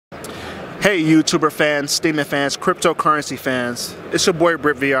Hey YouTuber fans, Steeming fans, cryptocurrency fans, it's your boy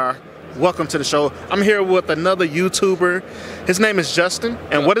BritVR. Welcome to the show. I'm here with another YouTuber. His name is Justin.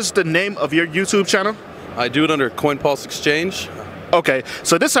 And what is the name of your YouTube channel? I do it under CoinPulse Exchange. Okay,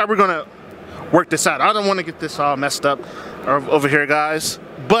 so this is how we're gonna work this out. I don't want to get this all messed up over here, guys,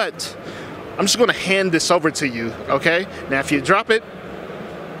 but I'm just gonna hand this over to you, okay? Now if you drop it,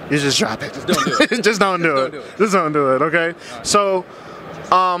 you just drop it. Just don't do it. Just don't do it. Just don't do it, okay? Right. So,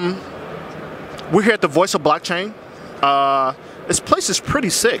 we're here at the Voice of Blockchain. This place is pretty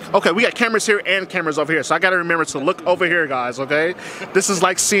sick. Okay, we got cameras here and cameras over here, so I gotta remember to look over here, guys, okay? This is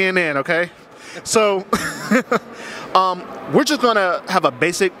like CNN, okay? So, we're just gonna have a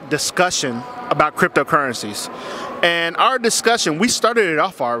basic discussion about cryptocurrencies. And our discussion, we started it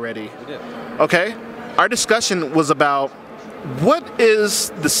off already, We did. okay? Our discussion was about what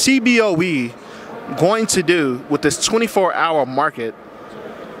is the CBOE going to do with this 24-hour market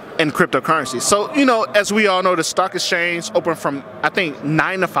in cryptocurrency. So, you know, as we all know, the stock exchange open from, I think,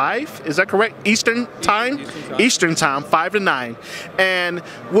 9 to 5. Is that correct? Eastern time? Eastern time, 5 to 9. And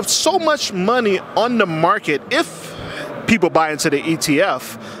with so much money on the market, if people buy into the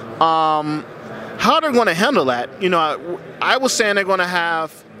ETF, how they're going to handle that? You know, I was saying they're going to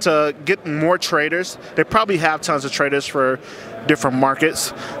have to get more traders. They probably have tons of traders for different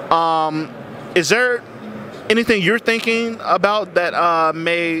markets. Is there anything you're thinking about that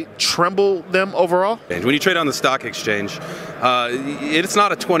may tremble them overall? When you trade on the stock exchange, it's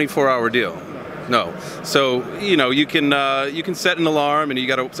not a 24-hour deal. No. So, you know, you can set an alarm, and you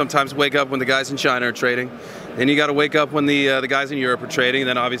got to sometimes wake up when the guys in China are trading. Then you got to wake up when the guys in Europe are trading. And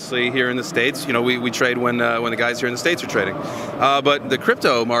then obviously here in the States, you know, we trade when the guys here in the States are trading. But the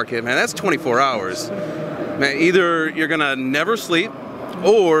crypto market, man, that's 24 hours. Man, either you're gonna never sleep,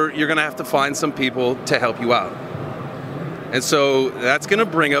 or you're gonna have to find some people to help you out. And so that's gonna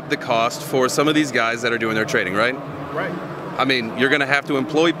bring up the cost for some of these guys that are doing their trading, right? Right. I mean, you're gonna have to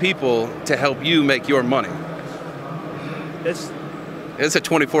employ people to help you make your money. It's a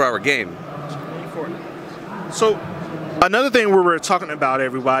 24-hour game. So, another thing we were talking about,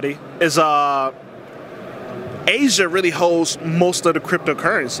 everybody, is Asia really holds most of the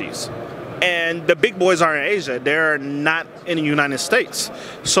cryptocurrencies. And the big boys are in Asia. They're not in the United States.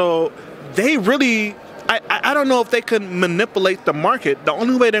 So, they really, I don't know if they can manipulate the market. The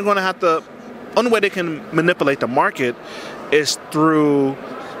only way they're going to have to, only way they can manipulate the market is through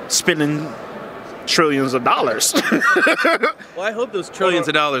spending trillions of dollars. Well, I hope those trillions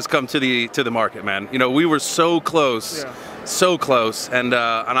of dollars come to the market, man. You know, we were so close, so close, and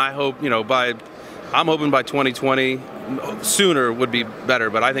I hope, you know, I'm hoping by 2020, sooner would be better,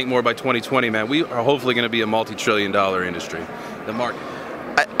 but I think more by 2020, man. We are hopefully going to be a multi-trillion-dollar industry, the market.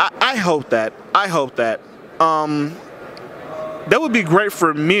 I hope that. I hope that. That would be great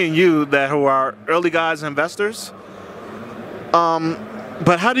for me and you who are early guys investors.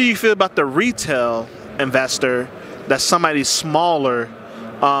 But how do you feel about the retail investor that's somebody smaller?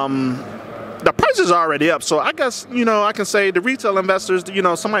 The price is already up, so I guess, you know, I can say the retail investors, you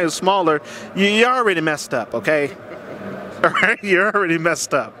know, somebody who's smaller, you're already messed up, okay? All right, you're already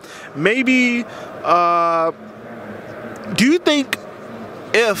messed up. Maybe, do you think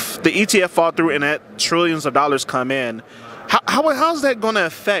if the ETF fall through and that trillions of dollars come in, how's that going to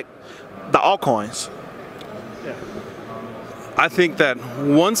affect the altcoins? I think that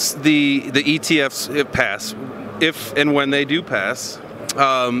once the ETFs pass, if and when they do pass,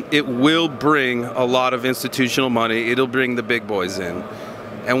 it will bring a lot of institutional money. It'll bring the big boys in.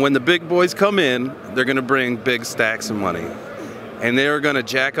 And when the big boys come in, they're going to bring big stacks of money. And they're going to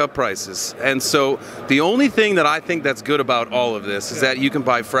jack up prices. And so the only thing that I think that's good about all of this is that you can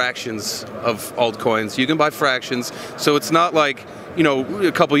buy fractions of altcoins. You can buy fractions. So it's not like, you know,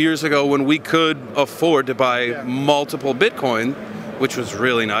 a couple years ago when we could afford to buy multiple Bitcoin, which was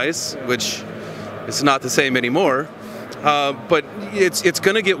really nice, which is not the same anymore. But it's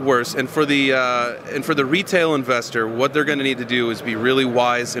going to get worse, and for the retail investor, what they're going to need to do is be really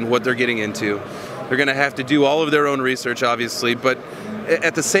wise in what they're getting into. They're going to have to do all of their own research, obviously, but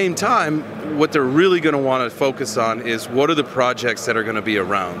at the same time, what they're really going to want to focus on is what are the projects that are going to be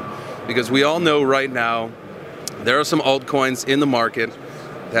around, because we all know right now there are some altcoins in the market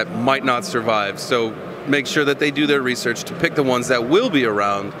that might not survive. So make sure that they do their research to pick the ones that will be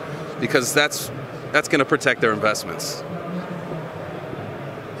around, because that's going to protect their investments.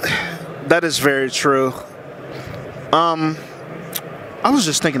 That is very true. I was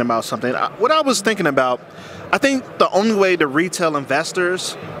just thinking about something. What I was thinking about, I think the only way the retail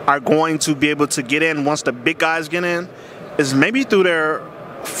investors are going to be able to get in once the big guys get in is maybe through their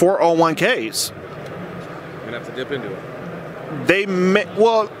 401ks. You're going to have to dip into it. They may,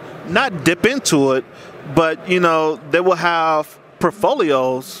 well, not dip into it, but you know, they will have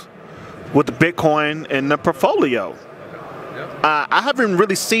portfolios with the Bitcoin in the portfolio. I haven't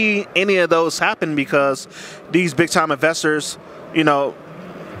really seen any of those happen because these big time investors, you know,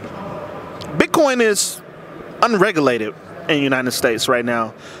 Bitcoin is unregulated in the United States right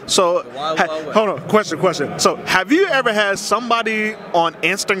now. So, hold on, question. So, have you ever had somebody on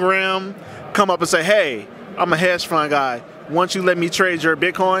Instagram come up and say, hey, I'm a hedge fund guy, won't you let me trade your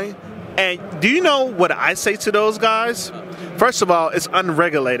Bitcoin? And do you know what I say to those guys? First of all, it's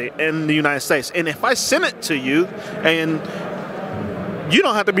unregulated in the United States. And if I send it to you, and you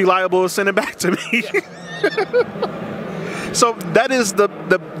don't have to be liable to send it back to me. So that is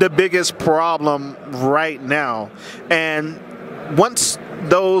the biggest problem right now. And once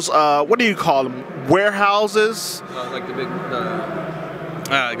those, what do you call them, warehouses? Like the big...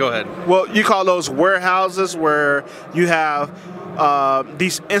 go ahead. Well, you call those warehouses where you have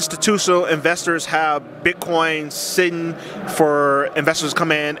these institutional investors have Bitcoin sitting for investors to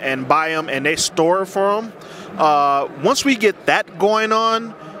come in and buy them, and they store it for them. Once we get that going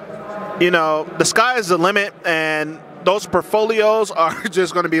on, you know, the sky is the limit, and those portfolios are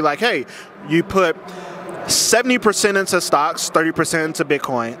just going to be like, hey, you put 70% into stocks, 30% into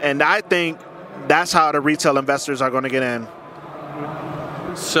Bitcoin. And I think that's how the retail investors are going to get in.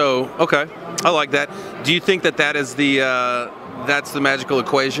 So, okay, I like that. Do you think that that is that's the magical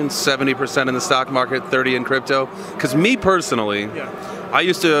equation, 70% in the stock market, 30 in crypto? Because me personally, I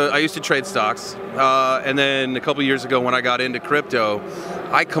used to trade stocks, and then a couple years ago when I got into crypto,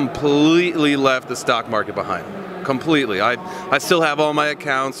 I completely left the stock market behind. Completely. I still have all my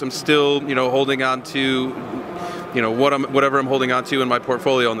accounts. I'm still, you know, holding on to, you know, whatever I'm holding on to in my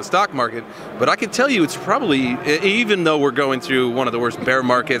portfolio in the stock market. But I can tell you, it's probably, even though we're going through one of the worst bear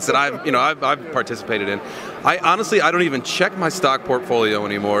markets that I've participated in, I honestly don't even check my stock portfolio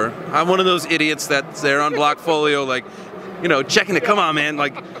anymore. I'm one of those idiots that's there on Blockfolio, like, you know, checking it. Come on, man.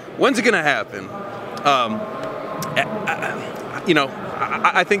 Like, when's it gonna happen? You know,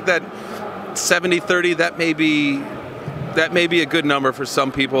 I think that 70-30, that may be a good number for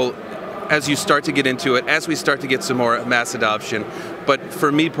some people as you start to get into it, as we start to get some more mass adoption. But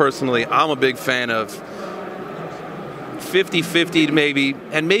for me personally, I'm a big fan of 50-50 maybe,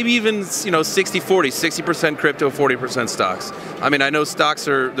 and maybe even, you know, 60-40, 60% crypto, 40% stocks. I mean, I know stocks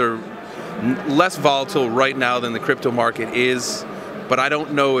they're less volatile right now than the crypto market is, but I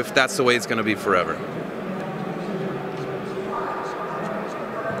don't know if that's the way it's going to be forever.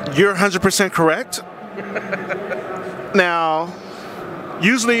 You're 100% correct. Now,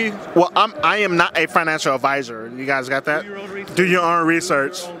 usually, well, I am not a financial advisor. You guys got that? Do your own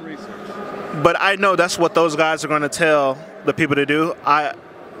research. But I know that's what those guys are going to tell the people to do.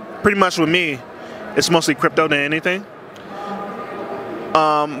 Pretty much with me, it's mostly crypto than anything.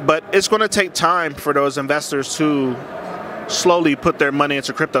 But it's going to take time for those investors to slowly put their money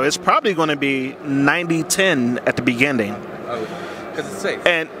into crypto. It's probably going to be 90-10 at the beginning. Because it's safe.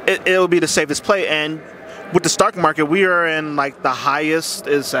 And it'll be the safest play. And with the stock market, we are in like the highest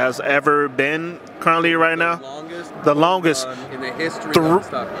it has ever been currently right now. The longest in the history of the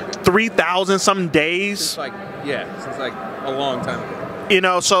stock market. 3,000 some days. Since like a long time ago. You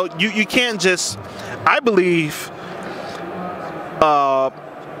know, so you can't just, I believe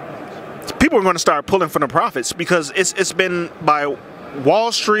people are going to start pulling from the profits because it's been by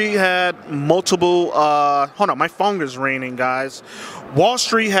Wall Street had multiple, hold on, my phone is ringing, guys. Wall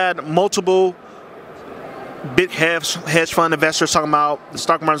Street had multiple big hedge fund investors talking about the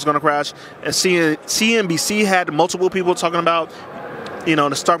stock market is going to crash. And CNBC had multiple people talking about, you know,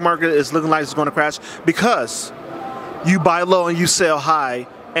 the stock market is looking like it's going to crash because you buy low and you sell high.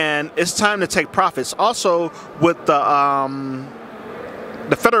 And it's time to take profits. Also, with the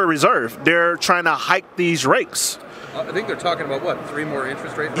Federal Reserve, they're trying to hike these rates. I think they're talking about, what, 3 more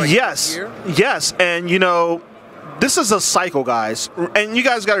interest rates yes, year? Yes, and you know, this is a cycle, guys. And you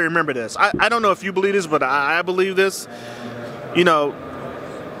guys got to remember this. I don't know if you believe this, but I believe this. You know,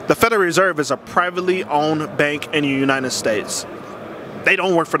 the Federal Reserve is a privately owned bank in the United States. They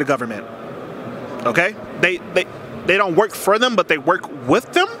don't work for the government, okay? They don't work for them, but they work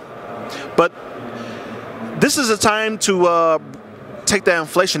with them. But this is a time to take that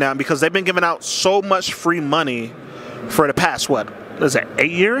inflation down because they've been giving out so much free money for the past, what is that,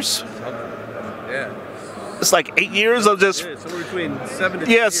 8 years? Yeah. It's like 8 years of just... Yeah, somewhere between 7 to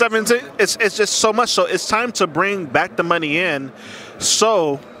 10 yeah, 17. It's just so much. So it's time to bring back the money in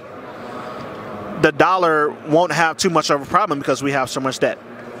so the dollar won't have too much of a problem because we have so much debt.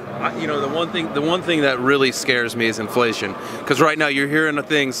 You know, the one thing that really scares me is inflation, because right now you're hearing of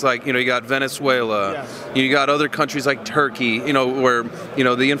things like, you know, you got Venezuela, yes. You got other countries like Turkey, you know, where, you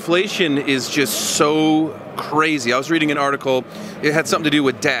know, the inflation is just so crazy. I was reading an article, it had something to do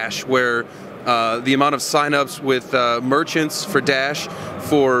with Dash, where the amount of signups with merchants for Dash,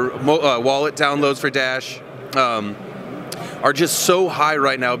 for wallet downloads for Dash, are just so high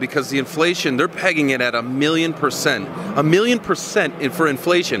right now because the inflation, they're pegging it at 1,000,000%. 1,000,000% for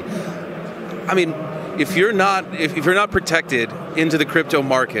inflation. I mean, if you're not protected into the crypto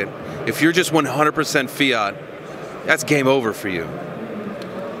market, if you're just 100% fiat, that's game over for you.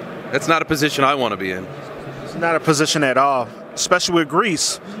 That's not a position I want to be in. It's not a position at all, especially with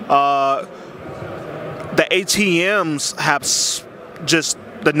Greece. The ATMs have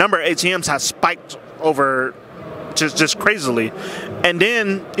the number of ATMs has spiked over just crazily. And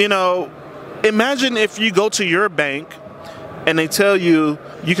then, you know, imagine if you go to your bank and they tell you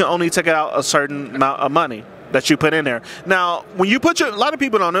you can only take out a certain amount of money that you put in there. Now, when you put a lot of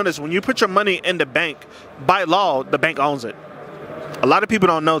people don't know this, when you put your money in the bank, by law, the bank owns it. A lot of people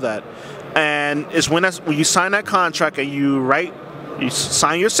don't know that. And it's when you sign that contract and you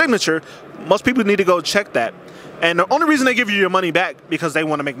sign your signature, most people need to go check that. And the only reason they give you your money back because they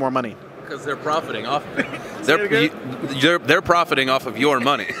want to make more money. Because they're profiting off of it. They're profiting off of your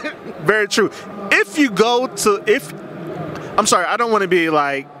money. Very true. I'm sorry, I don't want to be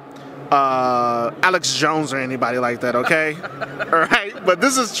like Alex Jones or anybody like that, okay? All right, but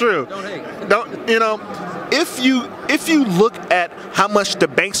this is true. Don't hate. You know, if you look at how much the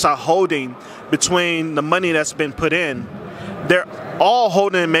banks are holding between the money that's been put in, they're all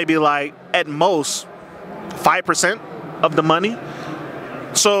holding maybe like at most 5% of the money.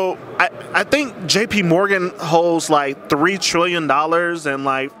 So I think JP Morgan holds like $3 trillion and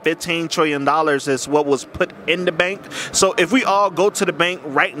like $15 trillion is what was put in the bank. So if we all go to the bank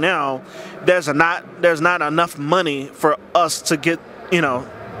right now, there's not enough money for us to get, you know,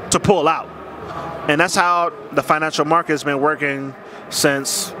 to pull out. And that's how the financial market has been working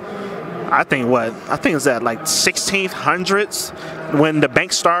since I think it's at like 1600s when the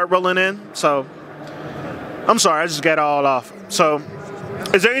banks started rolling in. So I'm sorry, I just got all off. So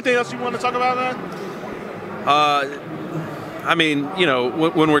is there anything else you want to talk about, man? I mean, you know,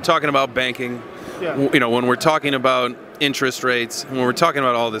 when we're talking about banking, yeah. You know, when we're talking about interest rates, when we're talking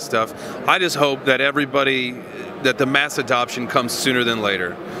about all this stuff, I just hope that that the mass adoption comes sooner than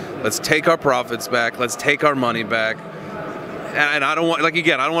later. Let's take our profits back. Let's take our money back. And I don't want, like,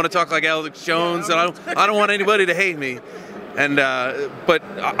 again, I don't want to talk like Alex Jones, and I don't want anybody to hate me. And but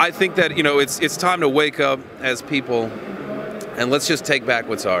I think that, you know, it's time to wake up as people. And let's just take back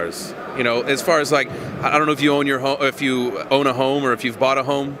what's ours. You know, as far as like, I don't know if you own your home, if you own a home, or if you've bought a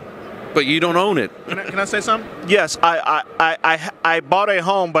home, but you don't own it. Can I say something? Yes, I bought a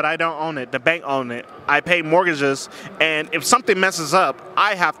home, but I don't own it. The bank owns it. I pay mortgages, and if something messes up,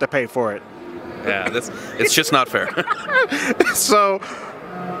 I have to pay for it. Yeah, it's just not fair. So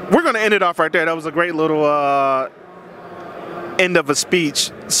we're gonna end it off right there. That was a great little end of a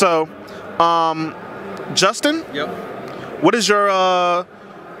speech. So, Justin. Yep. What is your what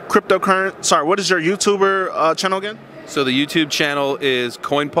is your YouTuber channel again? So the YouTube channel is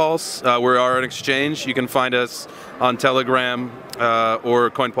CoinPulse. We are an exchange. You can find us on Telegram or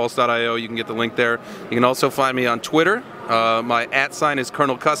CoinPulse.io. You can get the link there. You can also find me on Twitter. My @ is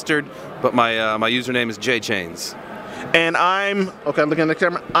Colonel Custard, but my username is JChains. And looking at the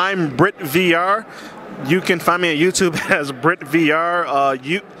camera, I'm BritVR. You can find me on YouTube as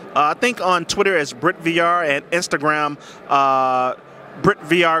BritVR. I think on Twitter as BritVR, and Instagram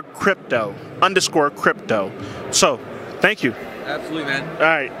BritVR Crypto _crypto. So, thank you. Absolutely, man. All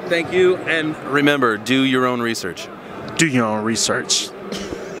right. Thank you, and remember, do your own research. Do your own research.